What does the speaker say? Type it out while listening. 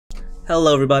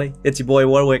Hello everybody, it's your boy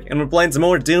Warwic, and we're playing some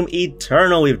more Doom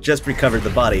Eternal. We've just recovered the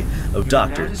body of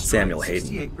Dr. Samuel Hayden.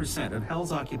 68% of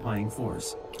Hell's occupying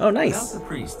force. Oh, nice. Without the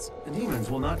priests, the demons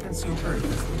will not consume Earth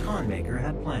as the Con Maker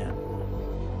had planned.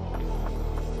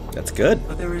 That's good.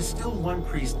 But there is still one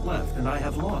priest left, and I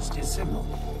have lost his signal.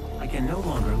 I can no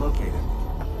longer locate him.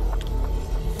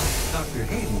 Dr.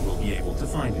 Hayden will be able to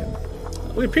find him.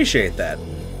 We appreciate that.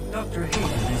 Dr.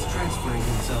 Hayden is transferring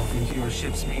himself into your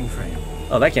ship's mainframe.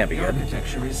 Oh, that can't be The good.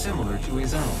 architecture is similar to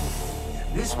his own.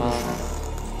 This will...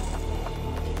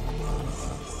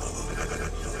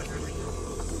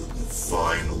 The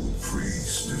final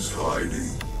priest is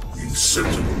hiding in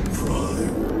Sentinel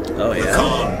Prime. Oh, yeah? The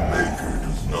Con Maker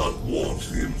does not want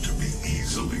him to be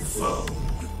easily found.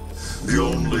 The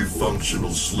only functional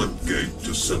slipgate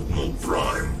to Sentinel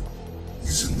Prime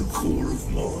is in the core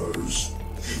of Mars,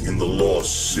 in the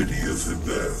lost city of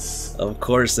Hebeth. Of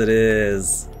course it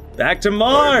is. Back to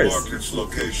Mars! I marked its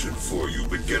location for you,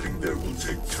 but getting there will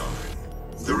take time.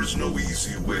 There is no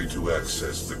easy way to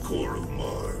access the core of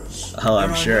Mars. Oh,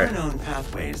 I'm There sure. are known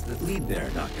pathways that lead there,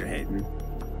 Dr. Hayden.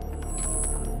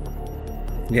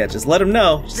 Yeah, just let him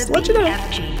know. Just The let you know.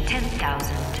 BFG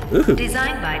 10,000, Ooh.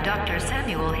 designed by Dr.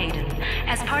 Samuel Hayden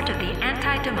as part of the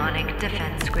anti-demonic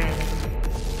defense grid.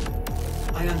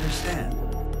 I understand.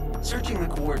 Searching the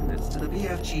coordinates to the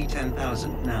BFG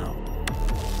 10,000 now.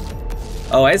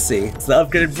 Oh, I see. It's the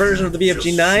upgraded version of the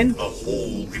BFG 9? A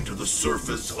hole into the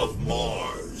surface of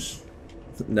Mars.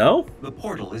 No? The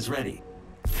portal is ready.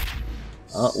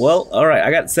 Well, alright.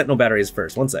 I got Sentinel batteries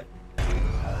first. One sec.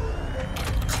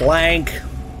 Clank.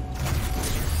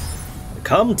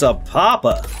 Come to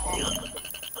Papa.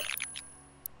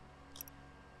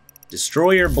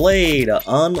 Destroyer Blade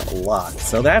unlocked.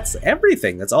 So that's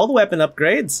everything. That's all the weapon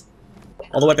upgrades.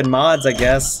 All the weapon mods, I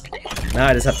guess. Now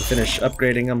I just have to finish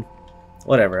upgrading them.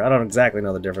 Whatever, I don't exactly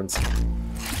know the difference.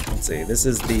 Let's see, this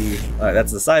is the...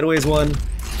 that's the sideways one.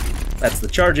 That's the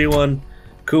chargy one.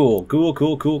 Cool, cool,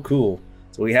 cool, cool, cool.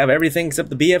 So we have everything except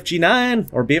the BFG 9,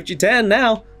 or BFG 10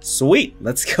 now. Sweet,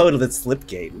 let's go to the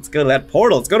slipgate. Let's go to that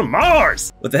portal, let's go to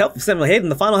Mars! With the help of Samuel Hayden,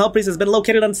 the final Hell Priest has been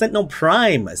located on Sentinel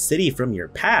Prime, a city from your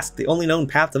past. The only known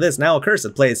path to this, now a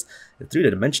cursed place, through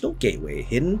the dimensional gateway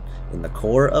hidden in the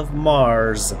core of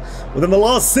Mars, within the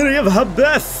lost city of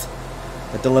Hebeth.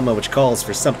 A dilemma which calls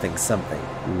for something.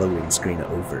 Loading screen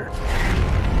over.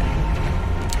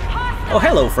 Oh,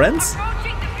 hello, friends.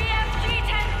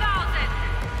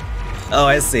 Oh,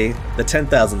 I see. The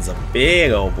 10,000's a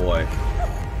big old boy.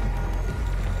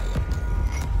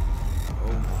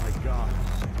 Oh my God.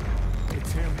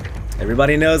 It's him.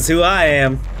 Everybody knows who I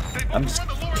am. I'm just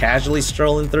casually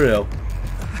strolling through.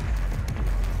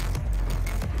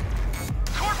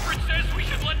 Corporate says we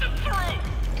should let them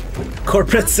through.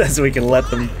 Corporate says we can let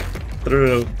them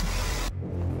through.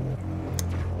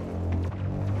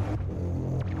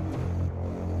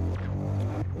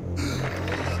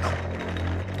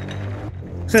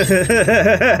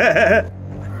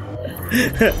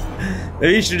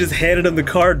 Maybe you should just handed him the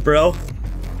card, bro.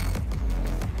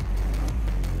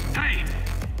 Hey,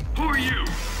 who are you?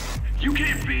 You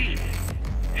can't be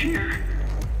here.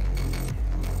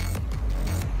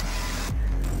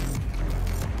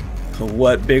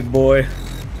 What, big boy?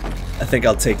 I think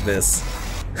I'll take this.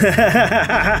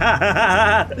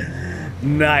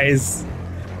 Nice.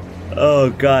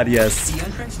 Oh god, yes. The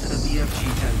entrance to the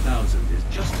BFG 10,000 is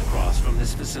just across from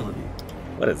this facility.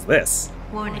 What is this?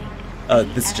 Warning.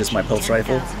 This is just my pulse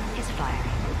rifle. 10,000 is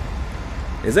firing.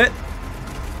 Is it?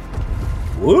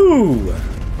 Woo!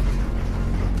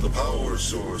 The power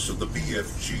source of the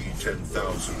BFG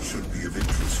 10,000 should be of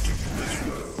interest to you as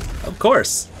well. Of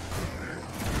course.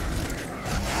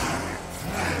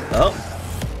 Oh,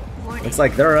 looks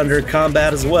like they're under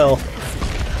combat as well.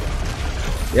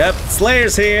 Yep,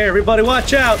 Slayer's here. Everybody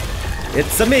watch out.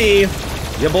 It's me,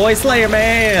 your boy Slayer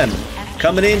Man,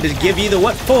 coming in to give you the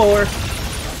what for.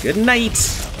 Good night.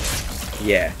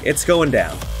 Yeah, it's going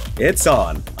down. It's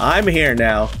on. I'm here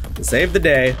now to save the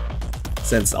day.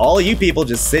 Since all you people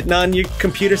just sitting on your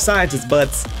computer scientist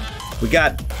butts, we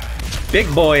got Big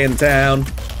Boy in town.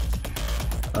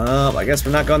 I guess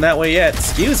we're not going that way yet.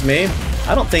 Excuse me.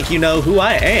 I don't think you know who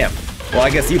I am. Well, I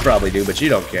guess you probably do, but you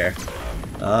don't care.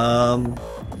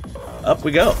 Up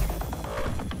we go.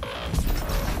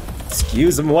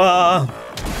 Excuse-moi.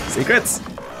 Secrets?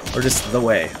 Or just the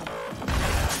way?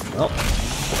 Well,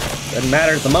 doesn't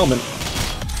matter at the moment.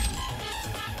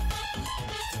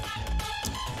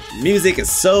 Music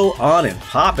is so on and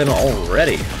popping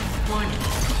already. Warning.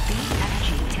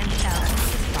 BFG 10,000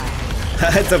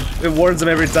 is firing. It warns him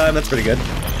every time. That's pretty good.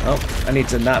 Oh, I need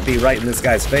to not be right in this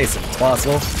guy's face if it's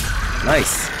possible.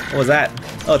 Nice. What was that?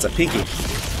 Oh, it's a pinky.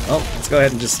 Oh, let's go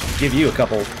ahead and just give you a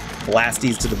couple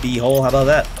blasties to the bee hole. How about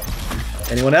that?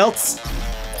 Anyone else?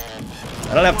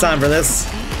 I don't have time for this.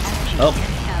 Oh,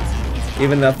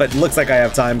 even if it looks like I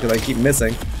have time because I keep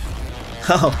missing.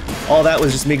 Oh, all that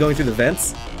was just me going through the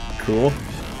vents? Cool.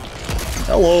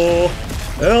 Hello.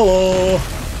 Hello.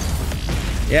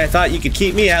 Yeah, I thought you could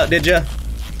keep me out, did ya?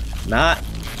 Not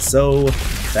so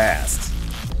fast.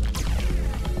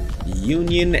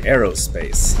 Union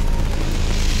Aerospace.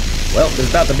 Well, there's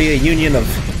about to be a union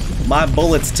of my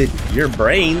bullets to your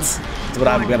brains. That's what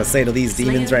I'm gonna say to these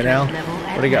demons right now.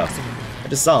 Where'd he go? I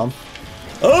just saw him.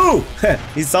 Oh!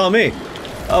 He saw me.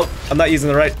 Oh, I'm not using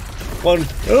the right one.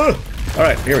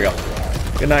 Alright, here we go.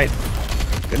 Good night.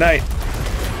 Good night.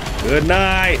 Good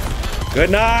night. Good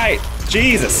night.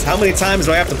 Jesus, how many times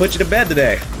do I have to put you to bed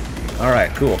today?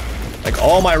 Alright, cool. Like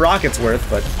all my rockets worth,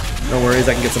 but no worries,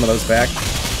 I can get some of those back.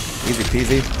 Easy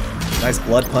peasy. Nice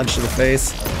blood punch to the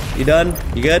face. You done?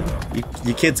 You good?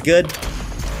 You kids good?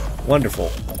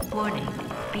 Wonderful. Warning,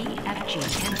 BFG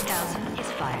 10,000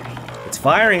 is firing. It's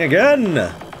firing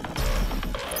again!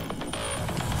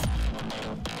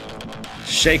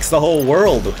 Shakes the whole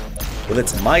world with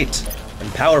its might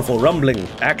and powerful rumbling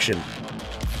action.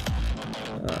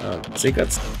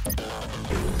 Secrets.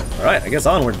 Alright, I guess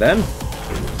onward then.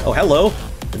 Oh, hello.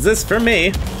 Is this for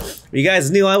me? You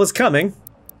guys knew I was coming.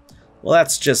 Well,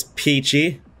 that's just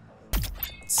peachy.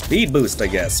 Speed boost, I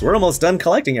guess. We're almost done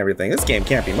collecting everything. This game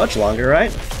can't be much longer,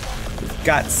 right? We've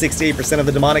got 68% of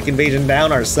the demonic invasion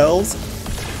down ourselves.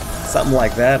 Something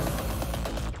like that.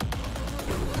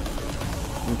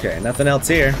 Okay, nothing else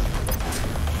here.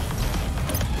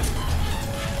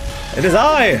 It is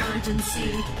I!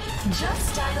 Emergency.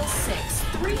 Just dial 6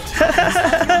 3 times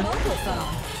on your mobile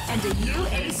phone, and a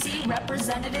UAC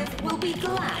representative will be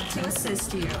glad to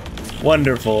assist you.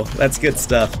 Wonderful. That's good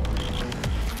stuff.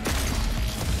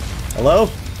 Hello?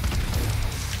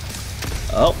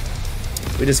 Oh.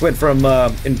 We just went from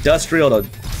industrial to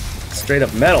straight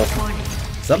up metal.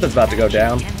 Something's about to go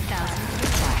down.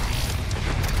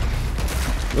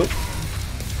 Oop.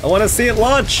 I want to see it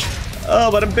launch. Oh,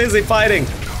 but I'm busy fighting.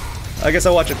 I guess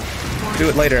I'll watch it. Do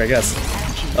it later, I guess.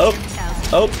 Oh.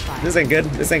 Oh. This ain't good.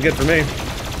 This ain't good for me.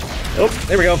 Oh,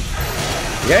 there we go.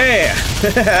 Yeah.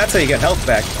 That's how you get health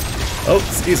back. Oh,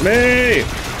 excuse me.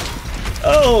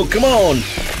 Oh, come on.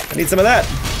 I need some of that.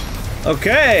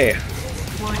 Okay.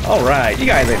 Alright, you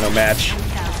guys ain't no match.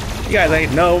 You guys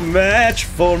ain't no match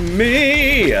for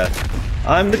me.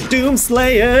 I'm the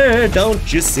Doomslayer,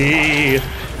 don't you see?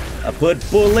 I put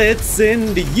bullets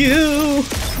into you,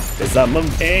 'cause I'm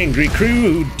an angry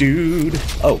crew dude.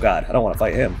 Oh god, I don't want to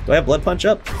fight him. Do I have blood punch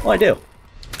up? Oh, I do.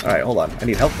 Alright, hold on. I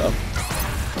need help though.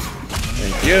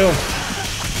 Thank you.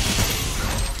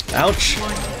 Ouch.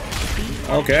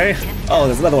 Okay. Oh,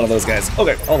 there's another one of those guys.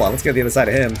 Okay, hold on. Let's get the other side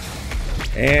of him.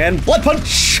 And blood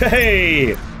punch!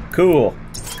 Hey! Cool.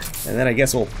 And then I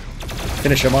guess we'll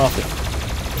finish him off with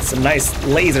some nice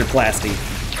laser plasty.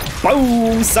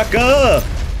 Boom, sucker!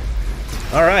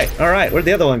 Alright, alright. Where'd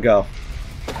the other one go?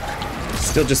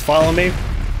 Still just follow me?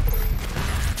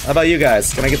 How about you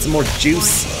guys? Can I get some more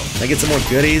juice? Can I get some more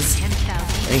goodies?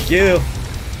 Thank you.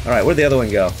 Alright, where'd the other one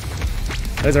go?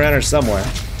 There's around here somewhere.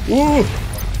 Ooh!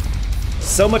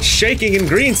 So much shaking and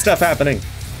green stuff happening.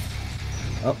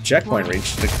 Oh, checkpoint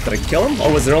reached. Did I kill him?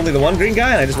 Or was there only the one green guy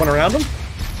and I just went around him?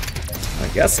 I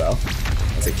guess so.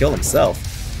 Unless he killed himself.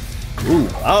 Ooh,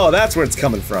 oh, that's where it's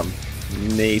coming from.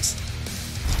 Neat.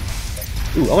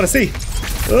 Ooh, I want to see.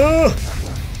 Oh!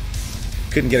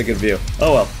 Couldn't get a good view.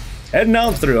 Oh well. Heading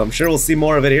on through. I'm sure we'll see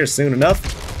more of it here soon enough.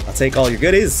 I'll take all your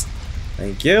goodies.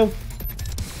 Thank you.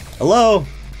 Hello.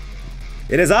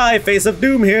 It is I, Face of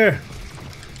Doom here.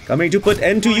 Coming to put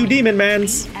end to you demon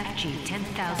mans. BFG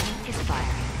 10,000 is firing.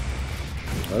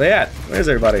 Where are they at? Where's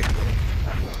everybody?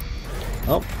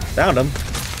 Oh, found him.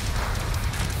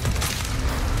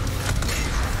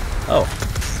 Oh,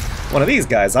 one of these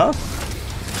guys, huh?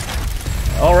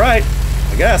 All right,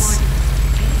 I guess.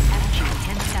 BFG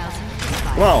 10,000 is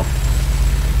firing. Come on.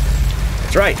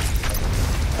 That's right.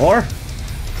 Or.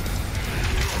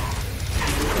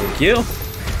 Thank you.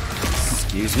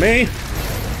 Excuse me.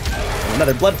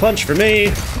 Another blood punch for me.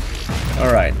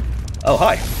 All right. Oh,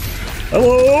 hi.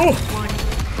 Hello.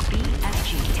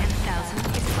 BFG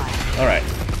 10,000 is firing. All right.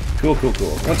 Cool, cool,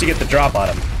 cool. Once you get the drop on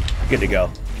them, good to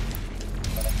go.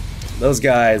 Those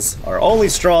guys are only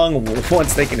strong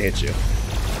once they can hit you.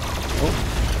 Oh.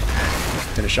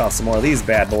 Finish off some more of these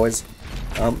bad boys.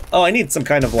 Oh, I need some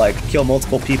kind of like kill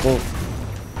multiple people.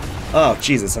 Oh,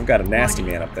 Jesus, I've got a nasty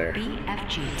man up there.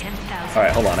 BFG 10,000. All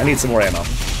right, hold on. I need some more ammo.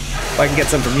 If I can get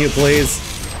some from you, please.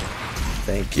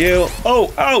 Thank you.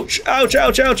 Oh, ouch! Ouch,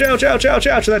 ouch, ouch, ouch, ouch, ouch,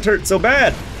 ouch. That hurt so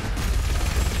bad.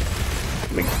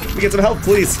 Let me get some help,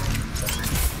 please.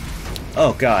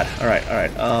 Oh, God. Alright,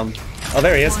 alright. Oh,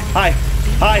 there he is. Hi.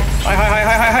 Hi. Hi, hi, hi,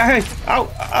 hi, hi, hi, hi. Ow,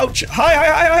 ouch. Hi, hi,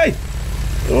 hi, hi.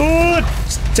 Ooh,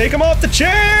 just take him off the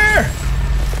chair.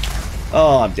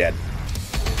 Oh, I'm dead.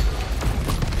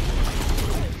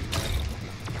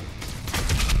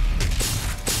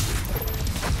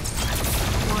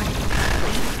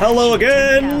 Hello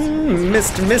again,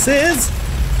 Mr. Mrs.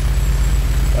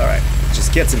 Alright,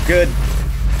 just get some good.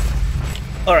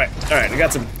 Alright, I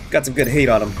got some good heat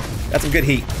on him. Got some good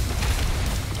heat.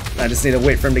 I just need to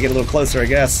wait for him to get a little closer, I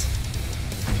guess.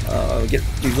 Get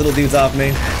these little dudes off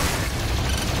me.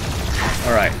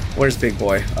 Alright, where's Big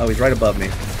Boy? Oh, he's right above me.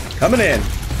 Coming in.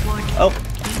 Oh,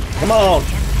 come on.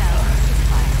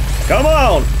 Come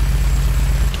on.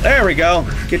 There we go.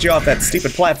 Get you off that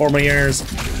stupid platform of yours.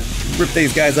 Rip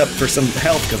these guys up for some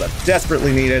health because I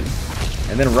desperately need it.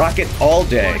 And then rock it all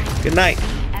day. Good night.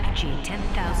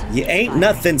 You ain't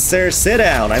nothing, sir. Sit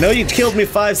down. I know you killed me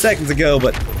 5 seconds ago,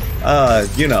 but,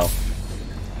 you know.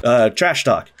 Trash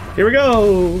talk. Here we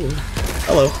go.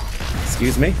 Hello.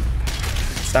 Excuse me.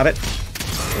 Stop it.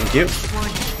 Thank you.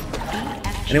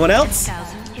 Anyone else?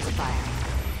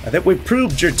 I think we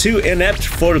proved you're too inept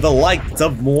for the likes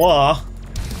of moi.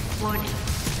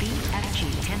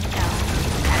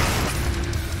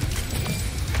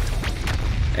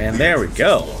 And there we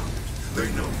go.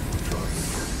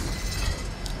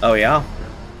 Oh yeah?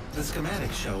 The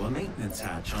schematics show a maintenance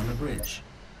hatch on the bridge.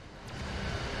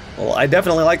 Well, I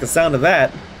definitely like the sound of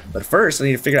that. But first, I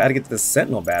need to figure out how to get to this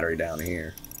sentinel battery down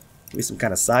here. Maybe some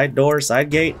kind of side door, side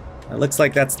gate. It looks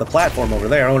like that's the platform over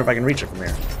there. I wonder if I can reach it from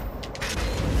here.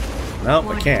 Nope,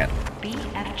 I can't.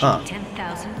 Huh.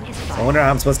 I wonder how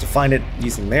I'm supposed to find it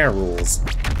using their rules.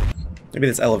 Maybe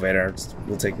this elevator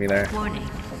will take me there.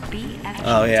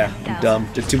 Oh yeah, I'm dumb.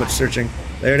 Did too much searching.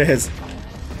 There it is.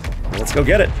 Let's go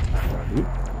get it.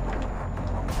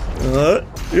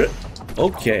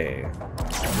 Okay.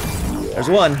 There's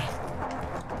one.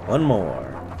 One more.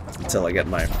 Until I get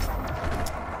my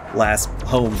last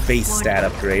home base stat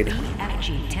upgrade.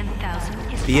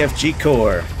 BFG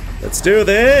core. Let's do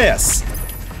this!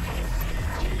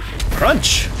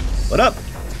 Crunch! What up?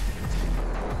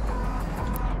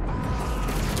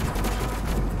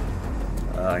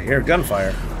 I hear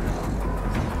gunfire.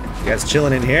 You guys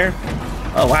chilling in here?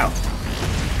 Oh wow.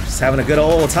 Just having a good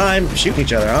old time shooting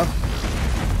each other, huh?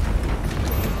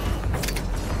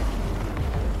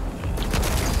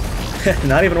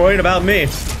 Not even worried about me.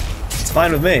 It's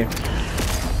fine with me.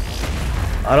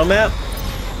 Auto map?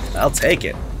 I'll take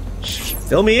it.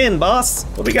 Fill me in, boss.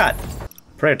 What we got?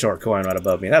 Predator coin right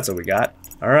above me. That's what we got.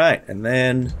 Alright, and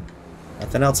then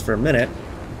nothing else for a minute.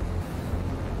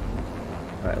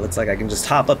 Alright, looks like I can just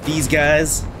hop up these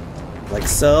guys. Like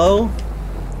so.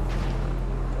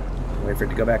 Wait for it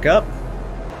to go back up.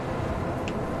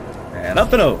 And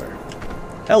up and over.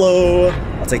 Hello.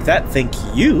 I'll take that. Thank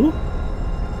you.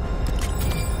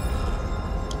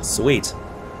 Sweet.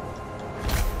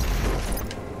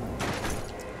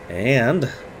 And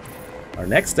our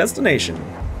next destination.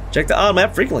 Check the auto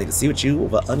map frequently to see what you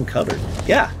have uncovered.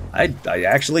 Yeah, I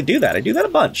actually do that. I do that a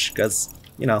bunch because,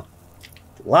 you know,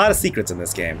 a lot of secrets in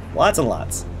this game. Lots and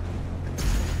lots.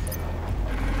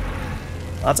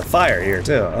 Lots of fire here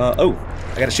too. Oh,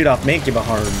 I gotta shoot off Mancuba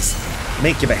arms.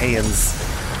 Mancuba hands.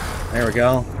 There we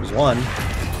go. There's one.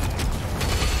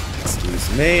 Excuse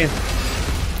me.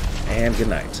 And good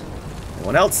night.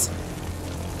 Anyone else?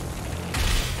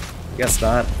 Guess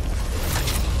not.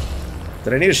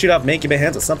 Did I need to shoot off Mancuba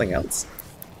hands with something else?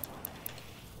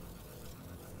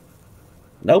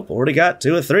 Nope, already got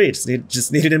 2 or 3.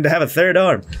 Just needed him to have a 3rd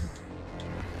arm.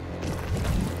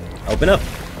 Open up.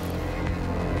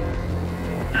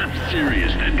 I'm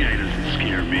serious, that guy doesn't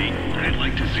scare me. I'd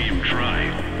like to see him try.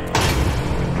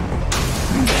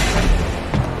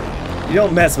 You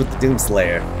don't mess with the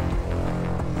Doomslayer.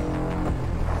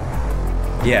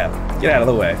 Yeah, get out of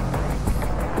the way.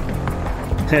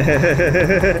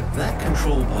 That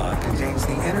control pod contains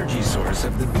the energy source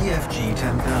of the BFG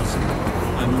 10,000.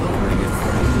 I'm lowering it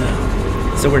for you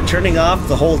now. So we're turning off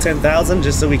the whole 10,000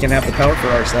 just so we can have the power for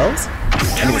ourselves?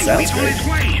 I mean, it sounds great. He's on his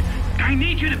way. I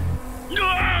need you to...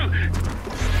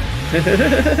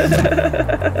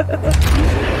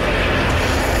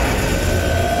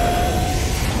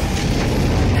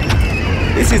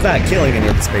 At least he's not killing any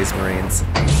of the Space Marines.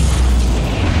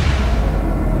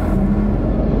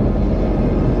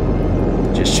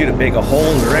 Just shoot a big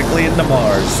hole directly into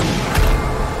Mars.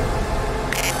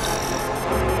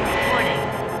 Warning.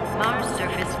 Mars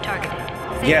surface targeted.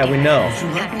 Yeah, we know. Would you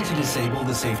like me to disable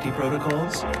the safety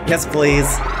protocols? Yes, please.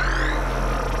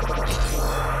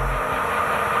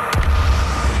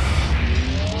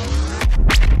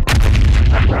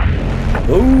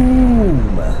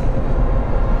 Boom! The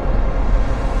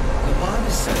pod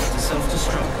is set to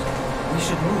self-destruct. We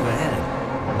should move ahead.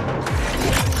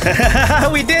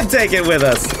 We did take it with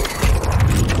us.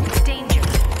 Danger.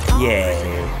 All Yeah.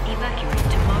 personnel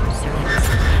evacuate to Mars surface.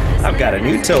 The I've got a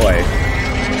new toy.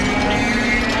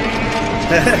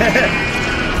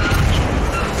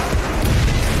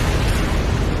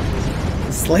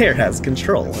 Slayer has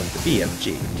control of the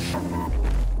BFG.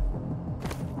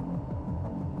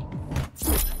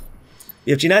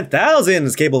 BFG 9000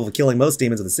 is capable of killing most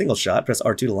demons with a single shot. Press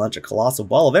R2 to launch a colossal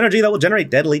ball of energy that will generate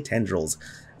deadly tendrils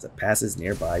as it passes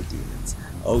nearby demons.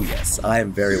 Oh yes, I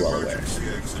am very well aware. Emergency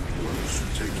exit portal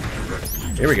should take you directly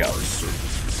Here we to go. our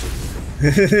service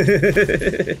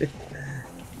facility.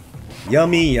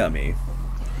 Yummy, yummy.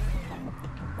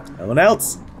 No one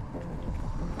else?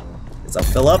 Guess I'll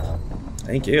fill up.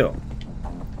 Thank you.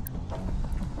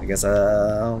 I guess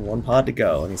one pod to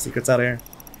go. Any secrets out here?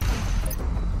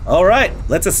 Alright,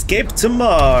 let's escape to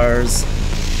Mars.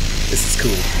 This is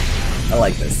cool. I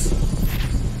like this.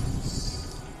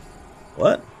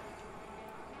 What?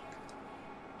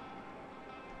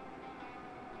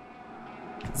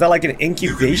 Is that like an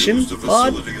incubation You can use the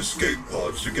pod? facility escape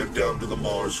pods to get down to the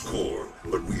Mars core,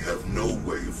 but we have no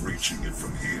way of reaching it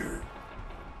from here.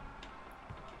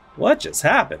 What just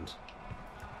happened?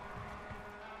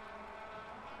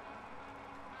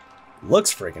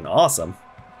 Looks freaking awesome.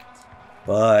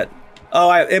 But,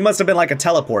 oh, it must have been like a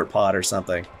teleport pod or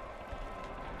something.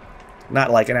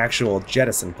 Not like an actual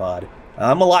jettison pod.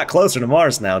 I'm a lot closer to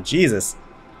Mars now, Jesus.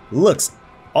 Looks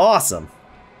awesome.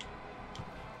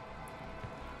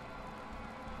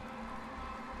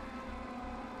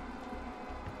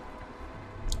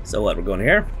 So what, we're going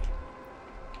here?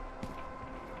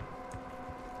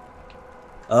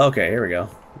 Okay, here we go.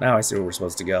 Now I see where we're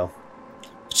supposed to go.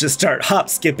 Just start hop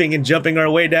skipping and jumping our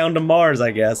way down to Mars,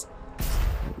 I guess.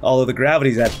 Although the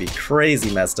gravity's have to be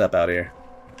crazy messed up out here.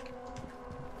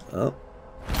 Oh.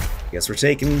 Guess we're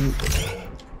taking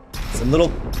some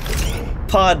little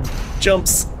pod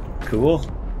jumps. Cool.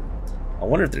 I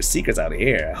wonder if there's secrets out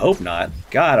here. I hope not.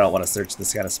 God, I don't want to search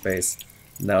this kind of space.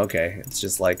 No, okay. It's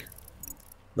just like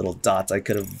little dots I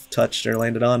could have touched or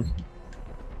landed on.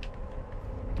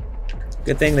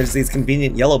 Good thing there's these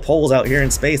convenient yellow poles out here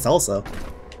in space also.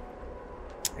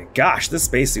 And gosh, this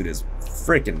spacesuit is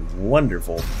freaking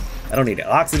wonderful. I don't need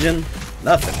oxygen,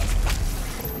 nothing.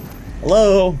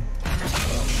 Hello?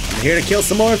 I'm here to kill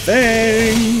some more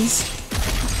things.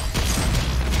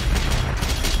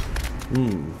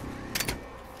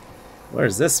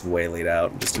 Where's this way lead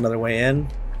out? Just another way in?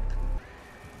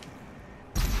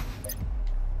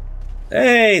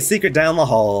 Hey, secret down the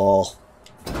hall.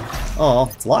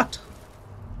 Oh, it's locked.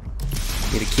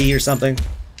 Need a key or something?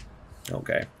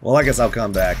 Okay, well I guess I'll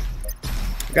come back.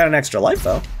 Got an extra life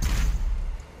though.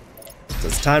 So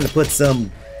it's time to put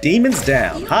some demons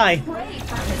down. Hi. Brave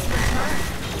for his return.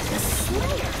 The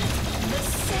Slayer, the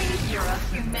savior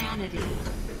of humanity.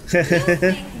 You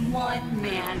think one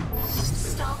man will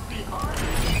stop the army of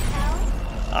hell?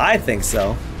 I think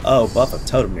so. Oh, buff of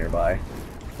totem nearby.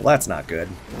 Well, that's not good.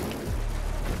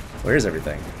 Where's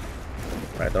everything?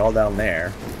 Right, they're all down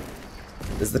there.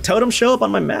 Does the totem show up on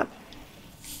my map?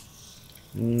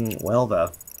 Well,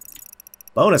 the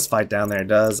bonus fight down there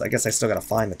does. I guess I still gotta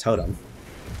find the totem.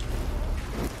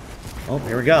 Oh,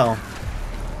 here we go.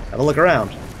 Have a look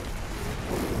around.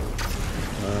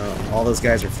 All those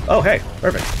guys are... Oh, hey,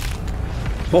 perfect.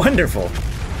 Wonderful.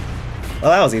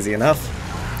 Well, that was easy enough.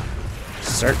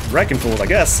 Start wrecking fools, I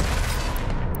guess.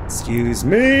 Excuse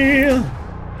me.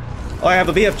 Oh, I have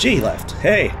a BFG left.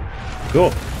 Hey,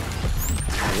 cool.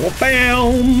 Well,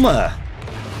 bam!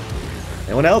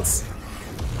 Anyone else?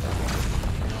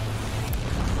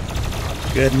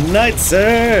 Good night,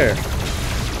 sir.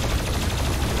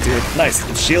 Dude, nice.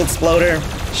 Shield exploder.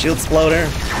 Shield exploder.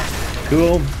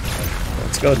 Cool.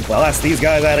 Let's go and blast these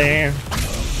guys out of here.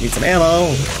 Need some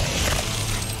ammo.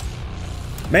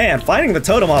 Man, finding the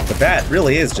totem off the bat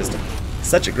really is just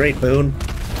such a great boon.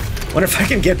 Wonder if I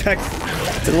can get back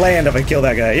to land if I kill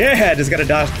that guy. Yeah, just gotta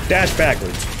dash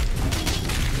backwards.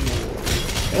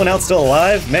 Anyone else still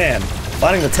alive? Man,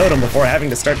 finding the totem before having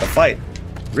to start the fight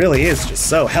really is just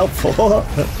so helpful.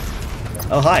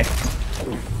 Oh, hi.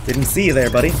 Didn't see you there,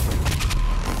 buddy.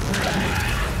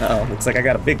 Uh-oh, looks like I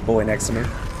got a big boy next to me.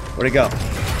 Where'd he go?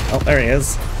 Oh, there he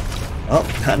is. Oh,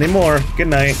 not anymore. Good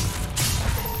night.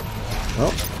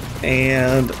 Oh,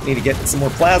 and need to get some more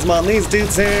plasma on these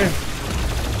dudes here.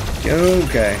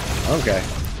 Okay. Okay,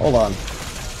 hold on.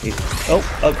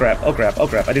 Oh crap, oh crap, oh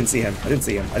crap. I didn't see him. I didn't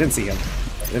see him. I didn't see him.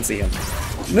 I didn't see him.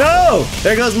 No!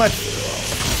 There goes my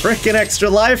freaking extra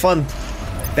life on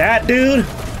that dude.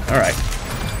 Alright.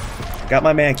 Got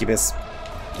my Mancubus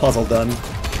puzzle done.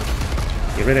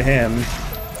 Get rid of him.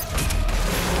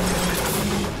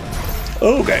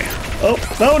 Okay. Oh,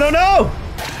 no, no, no!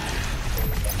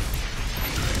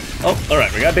 Oh,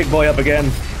 alright, we got Big Boy up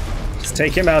again. Just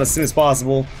take him out as soon as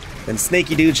possible. Then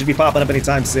Snaky Dude should be popping up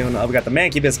anytime soon. We got the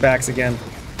Mancubus backs again.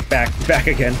 Back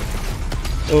again.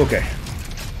 Okay.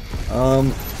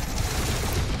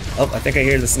 Oh, I think I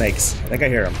hear the snakes. I think I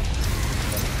hear them.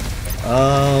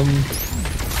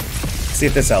 See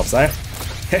if this helps, huh?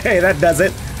 Hey, that does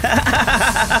it.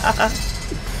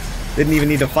 Didn't even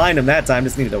need to find him that time,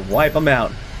 just needed to wipe him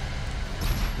out.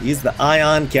 Use the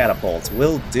ion catapult.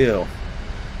 Will do.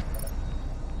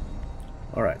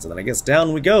 Alright, so then I guess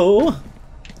down we go.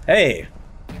 Hey!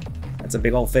 That's a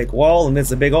big old fake wall, and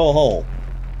it's a big old hole.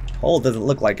 Hole doesn't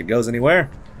look like it goes anywhere.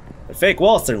 The fake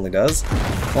wall certainly does.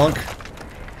 Plunk.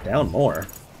 Down more.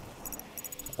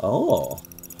 Oh.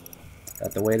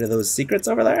 Got the way to those secrets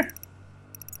over there?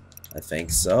 I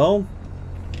think so.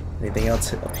 Anything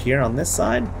else up here on this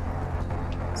side?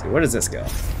 Let's see, where does this go?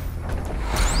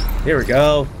 Here we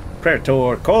go.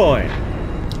 Predator coin.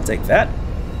 I'll take that.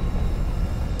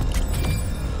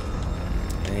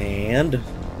 And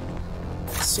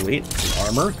sweet.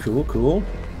 Some armor. Cool, cool.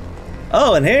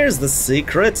 Oh, and here's the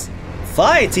secret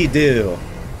fighty do.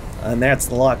 And that's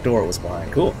the locked door was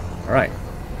behind. Cool. Alright.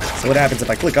 So what happens if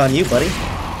I click on you, buddy?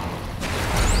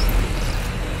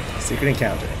 Secret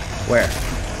encounter. Where?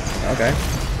 Okay.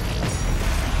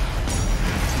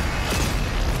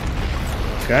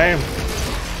 Okay.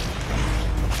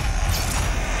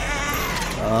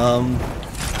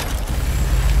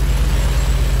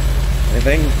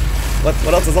 Anything?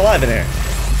 What else is alive in here?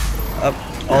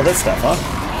 All this stuff, huh?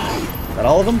 Got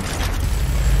all of them?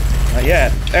 Not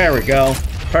yet. There we go.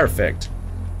 Perfect.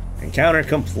 Encounter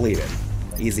completed.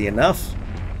 Easy enough.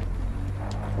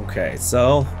 Okay,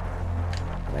 so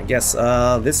I guess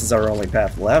this is our only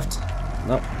path left.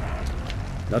 Nope.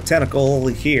 No tentacle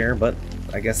here, but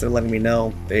I guess they're letting me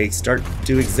know they start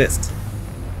to exist.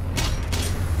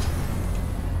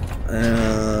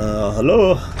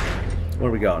 Hello? Where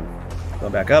are we going?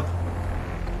 Going back up?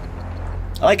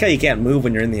 I like how you can't move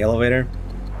when you're in the elevator.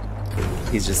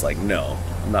 He's just like, no,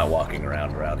 I'm not walking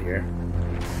around here.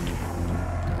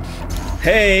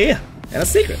 Hey! And a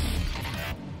secret.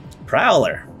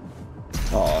 Prowler.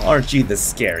 Oh, aren't you the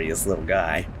scariest little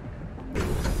guy?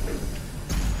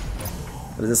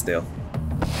 What does this do?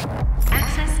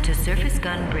 Access to surface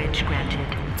gun bridge granted.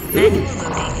 Manual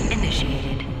loading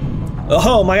initiated.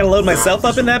 Oh, am I gonna load myself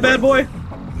up in that bad boy?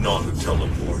 Not a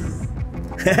teleporter.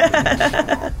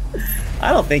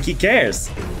 I don't think he cares.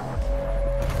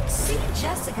 See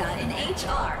Jessica in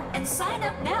HR and sign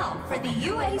up now for the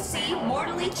UAC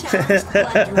Mortally Challenged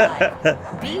Blood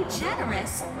Drive. Be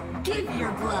generous. Give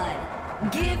your blood.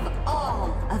 Give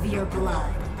all of your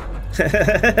blood.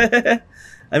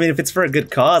 I mean, if it's for a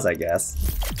good cause, I guess.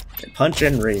 Punch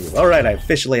and read. Alright, I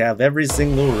officially have every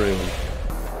single room.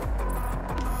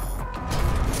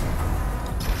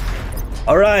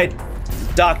 Alright,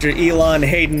 Dr. Elon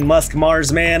Hayden Musk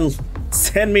Mars Man,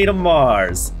 send me to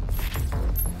Mars.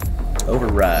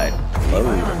 Override. Load. The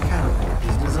ion catapult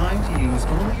is designed to use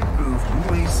only approved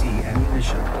UAC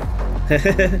ammunition.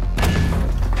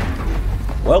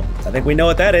 Well, I think we know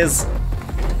what that is.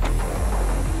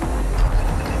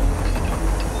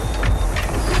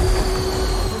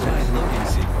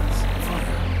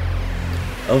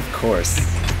 Of course.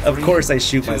 Of course I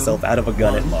shoot myself out of a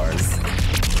gun at Mars.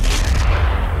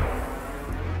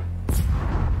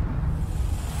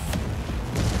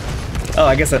 Oh,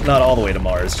 I guess not all the way to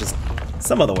Mars, just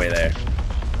some of the way there.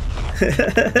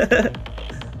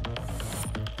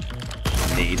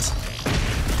 Neat.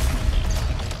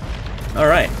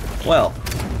 Alright, well.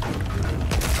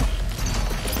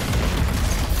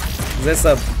 Is this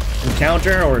a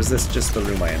encounter, or is this just the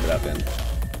room I ended up in?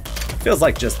 Feels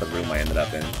like just the room I ended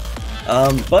up in.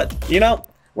 But, you know,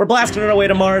 we're blasting our way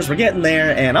to Mars, we're getting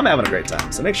there, and I'm having a great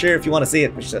time. So make sure if you want to see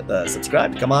it,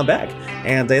 subscribe, come on back,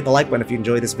 and hit the like button if you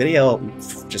enjoyed this video.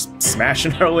 Just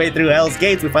smashing our way through Hell's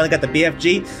Gates. We finally got the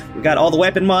BFG, we got all the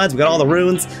weapon mods, we got all the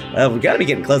runes. We gotta be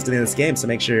getting close to the end of this game, so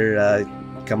make sure,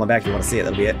 come on back if you want to see it.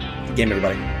 That'll be it. Good game,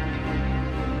 everybody.